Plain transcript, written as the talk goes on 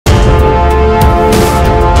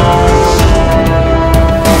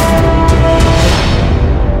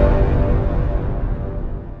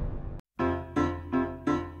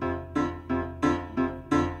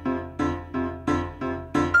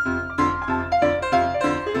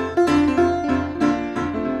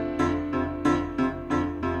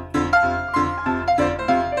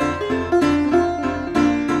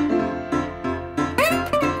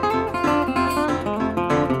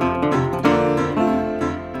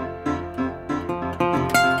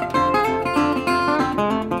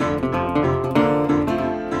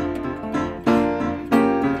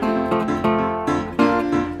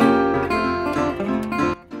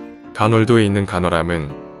간월도에 있는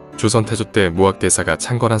간월함은 조선 태조 때 무학대사가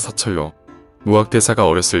창건한 서철로 무학대사가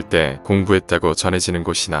어렸을 때 공부했다고 전해지는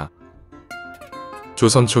곳이나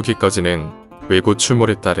조선 초기까지는 외고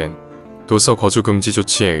출몰에 따른 도서 거주 금지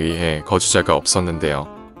조치에 의해 거주자가 없었는데요.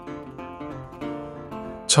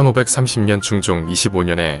 1530년 중종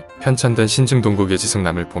 25년에 편찬된 신증동국의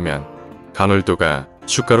지승남을 보면 간월도가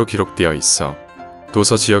추가로 기록되어 있어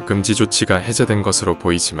도서 지역 금지 조치가 해제된 것으로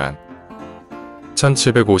보이지만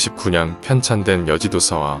 1759년 편찬된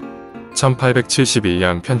여지도서와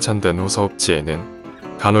 1871년 편찬된 호서업지에는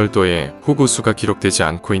간월도에 호구수가 기록되지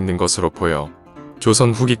않고 있는 것으로 보여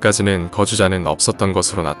조선 후기까지는 거주자는 없었던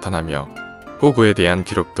것으로 나타나며 호구에 대한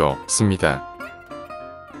기록도 없습니다.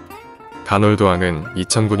 간월도항은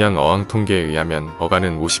 2009년 어항 통계에 의하면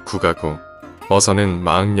어가는 59가구, 어선은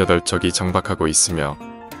 48척이 정박하고 있으며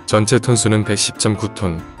전체 톤수는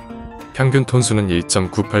 110.9톤, 평균 톤수는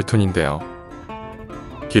 1.98톤인데요.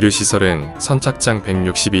 기류시설은 선착장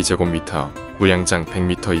 162제곱미터, 우량장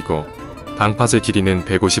 100m이고 방파제 길이는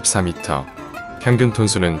 154m, 평균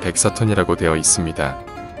톤수는 104톤이라고 되어 있습니다.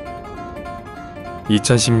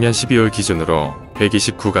 2010년 12월 기준으로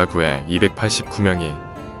 129가구에 289명이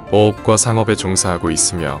어업과 상업에 종사하고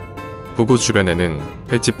있으며 포구 주변에는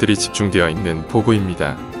횟집들이 집중되어 있는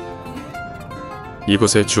포구입니다.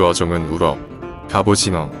 이곳의 주 어종은 우럭,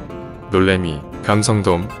 갑오징어, 놀래미,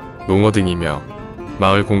 감성돔, 농어 등이며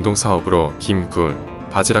마을 공동사업으로 김, 굴,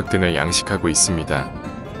 바지락 등을 양식하고 있습니다.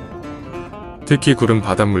 특히 굴은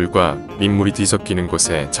바닷물과 민물이 뒤섞이는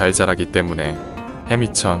곳에 잘 자라기 때문에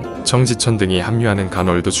해미천, 청지천 등이 함유하는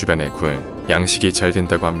간월도 주변의 굴, 양식이 잘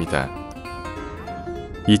된다고 합니다.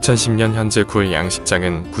 2010년 현재 굴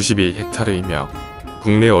양식장은 91헥타르이며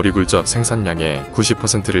국내 어리굴젓 생산량의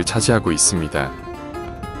 90%를 차지하고 있습니다.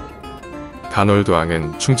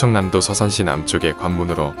 간월도항은 충청남도 서산시 남쪽의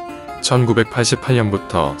관문으로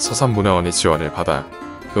 1988년부터 서산문화원의 지원을 받아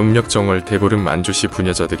음력정월 대보름 만주시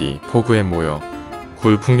부녀자들이 포구에 모여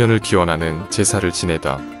굴 풍년을 기원하는 제사를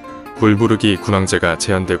지내다 굴부르기 군왕제가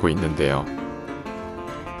제헌되고 있는데요.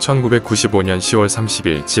 1995년 10월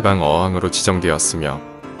 30일 지방어항으로 지정되었으며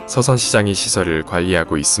서산시장이 시설을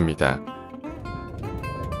관리하고 있습니다.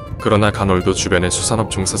 그러나 간월도 주변의 수산업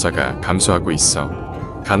종사자가 감소하고 있어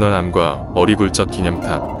간월함과 어리굴젓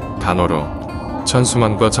기념탑, 간월호,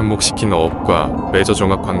 천수만과 접목시킨 어업과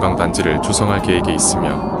레저종합관광단지를 조성할 계획에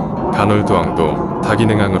있으며 간월도항도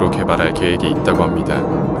다기능항으로 개발할 계획이 있다고 합니다.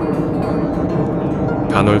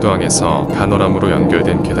 간월도항에서 간월함으로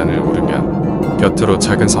연결된 계단을 오르면 곁으로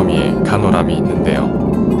작은 섬 위에 간월함이 있는데요.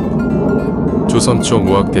 조선 초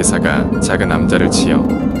무학대사가 작은 암자를 지어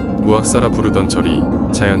무학사라 부르던 절이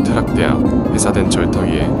자연 퇴락되어 폐사된 절터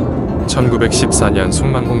위에 1914년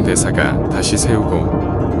송만공 대사가 다시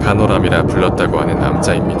세우고 간월함이라 불렀다고 하는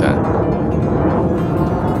암자입니다.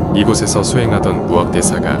 이곳에서 수행하던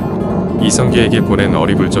무학대사가 이성계에게 보낸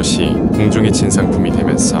어리굴젓이 궁중의 진상품이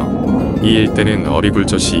되면서 이 일대는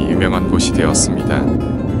어리굴젓이 유명한 곳이 되었습니다.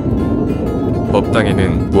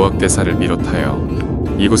 법당에는 무학대사를 비롯하여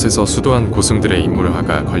이곳에서 수도한 고승들의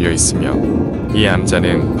인물화가 걸려있으며 이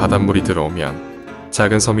암자는 바닷물이 들어오면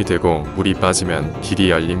작은 섬이 되고 물이 빠지면 길이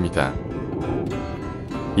열립니다.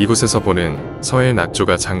 이곳에서 보는 서해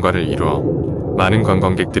낙조가 장관을 이루어 많은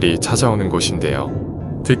관광객들이 찾아오는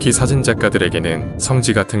곳인데요. 특히 사진작가들에게는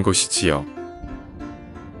성지 같은 곳이지요.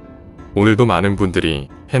 오늘도 많은 분들이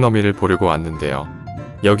해넘이를 보려고 왔는데요.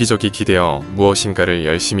 여기저기 기대어 무엇인가를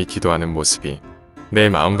열심히 기도하는 모습이 내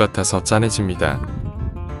마음 같아서 짠해집니다.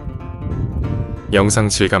 영상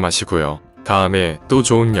즐감하시고요. 다음에 또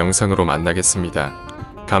좋은 영상으로 만나겠습니다.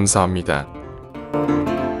 감사합니다.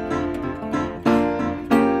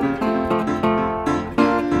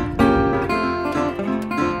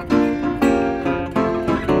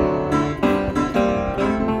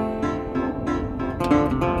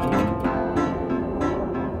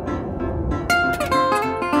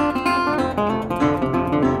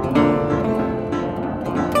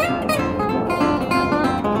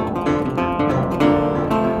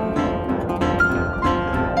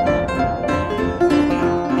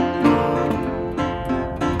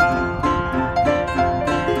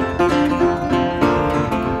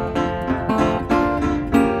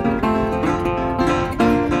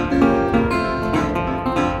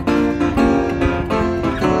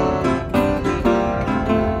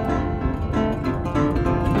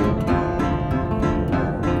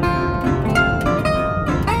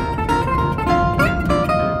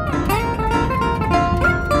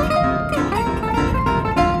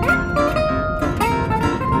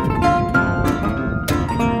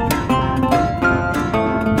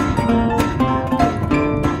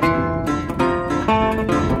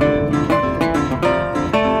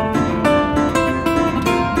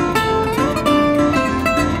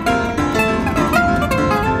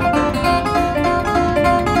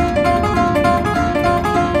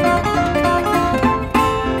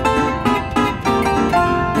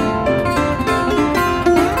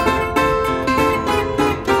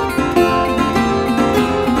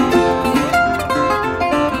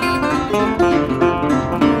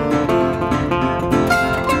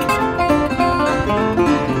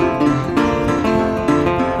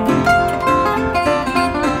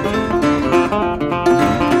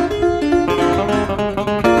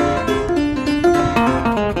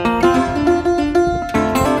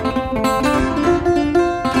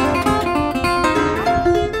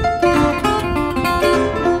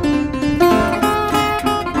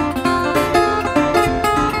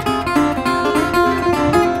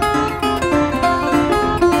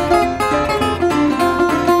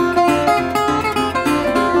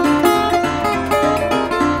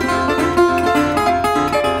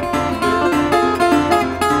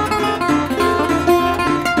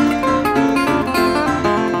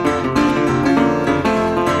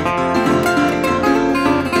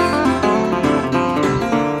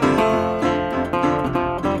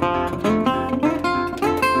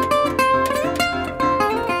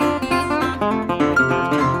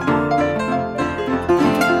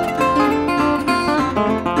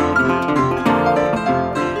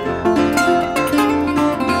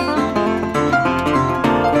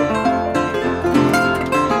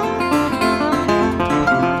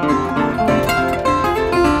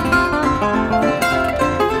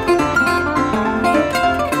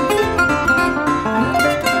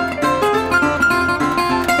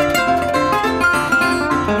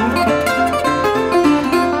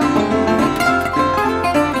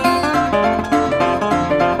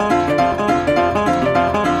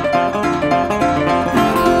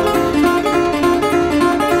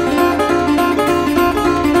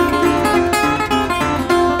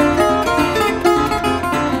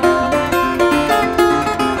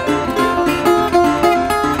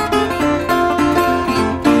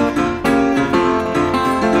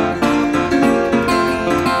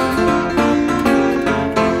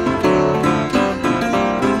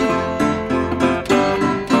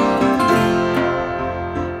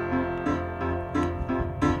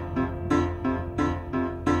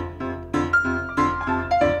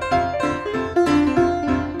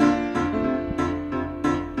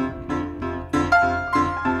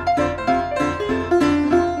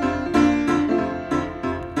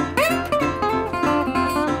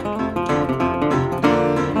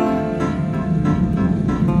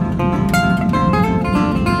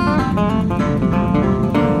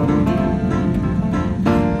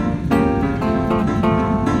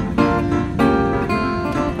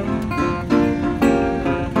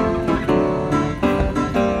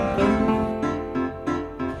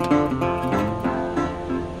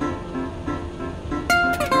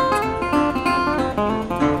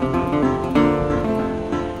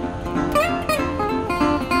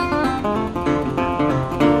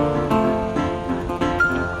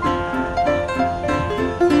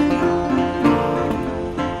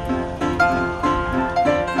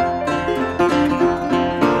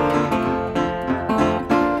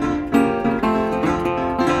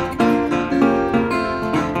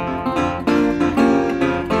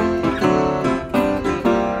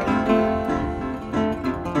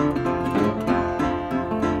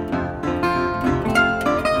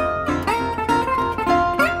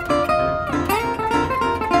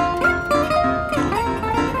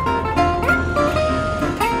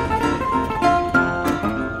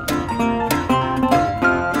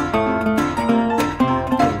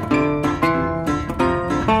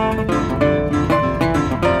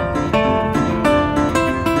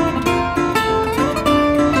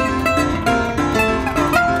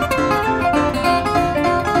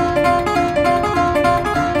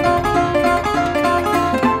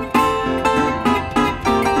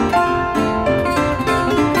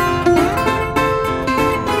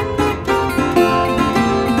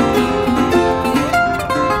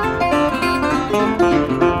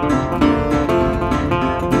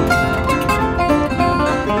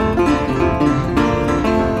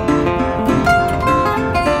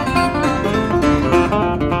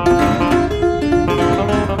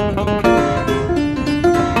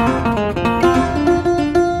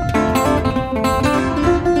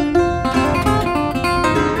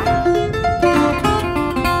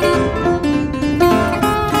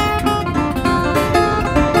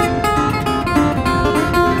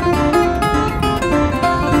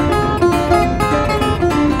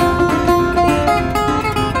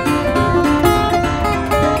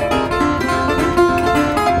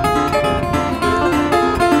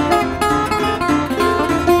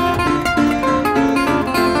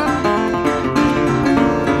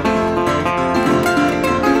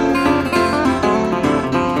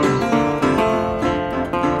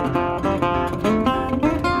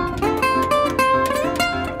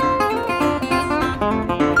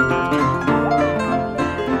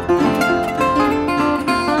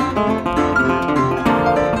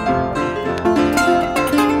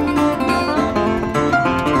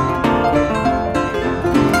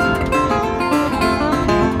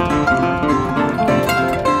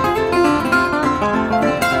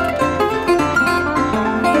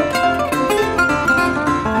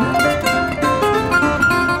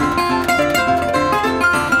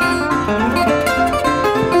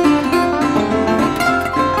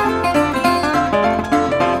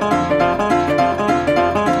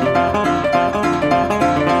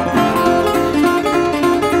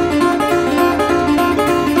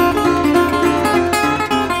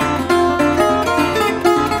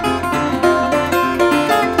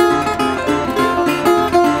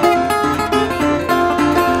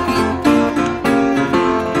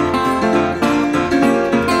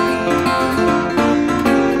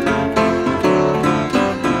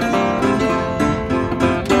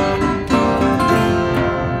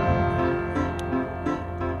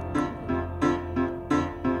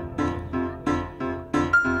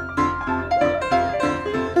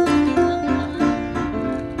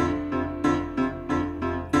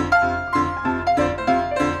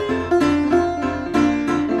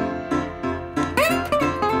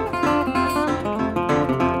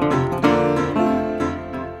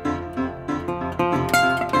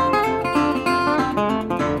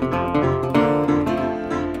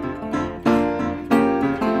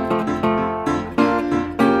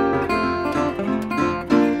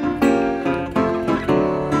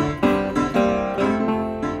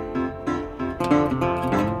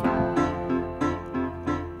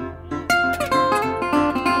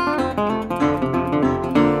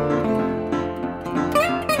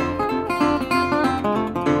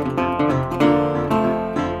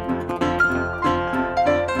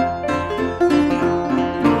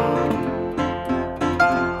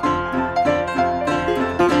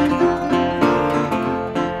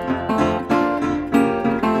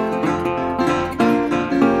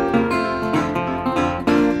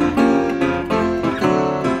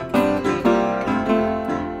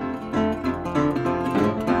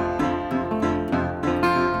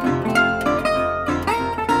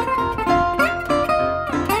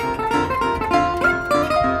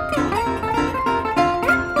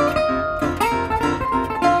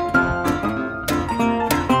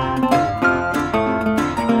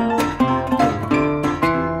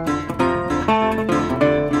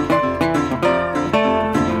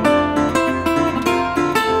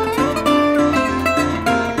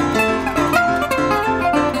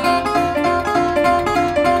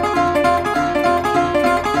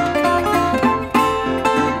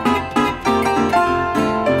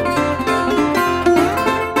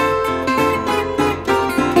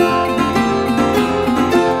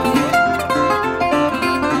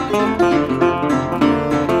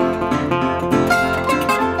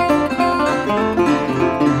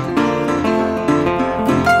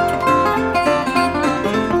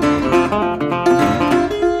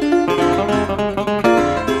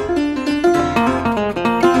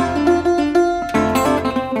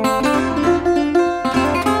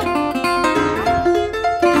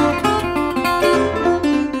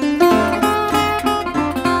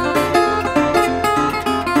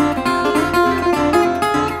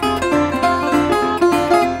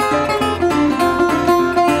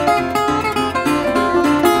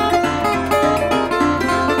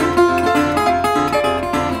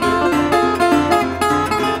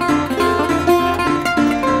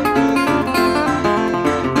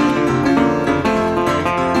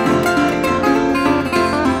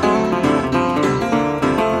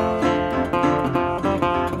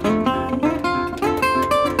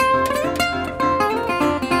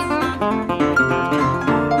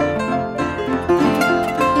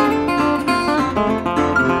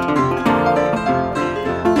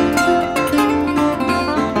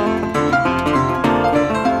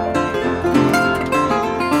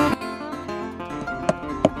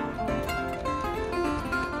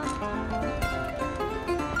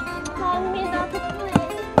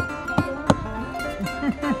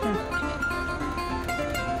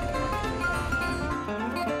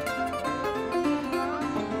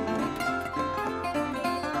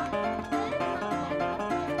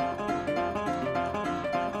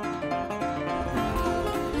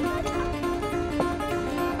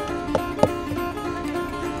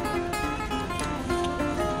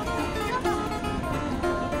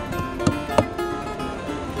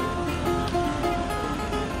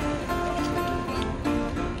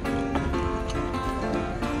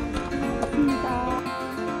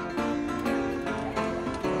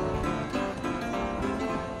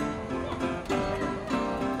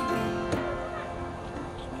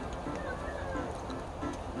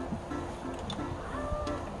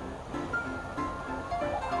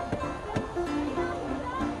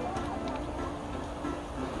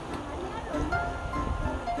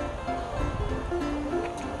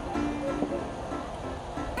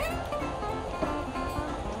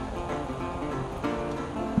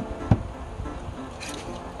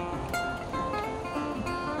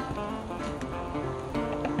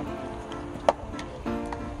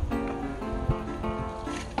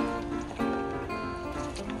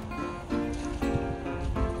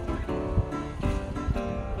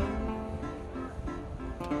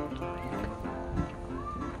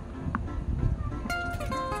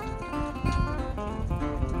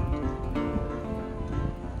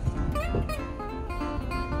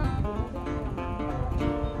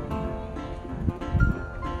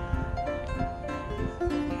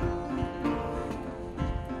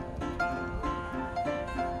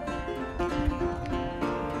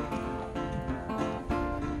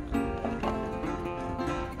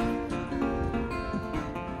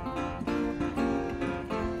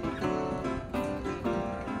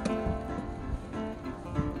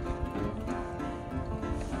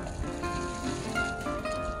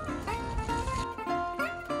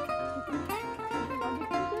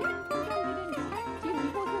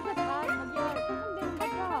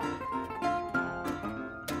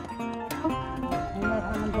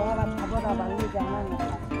 바다가 말리지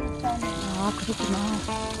않으니까. 아, 그렇구나.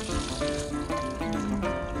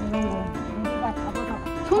 이런 거 우리가 잡아서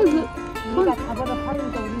손, 우리가 잡아서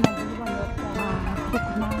파니까 우리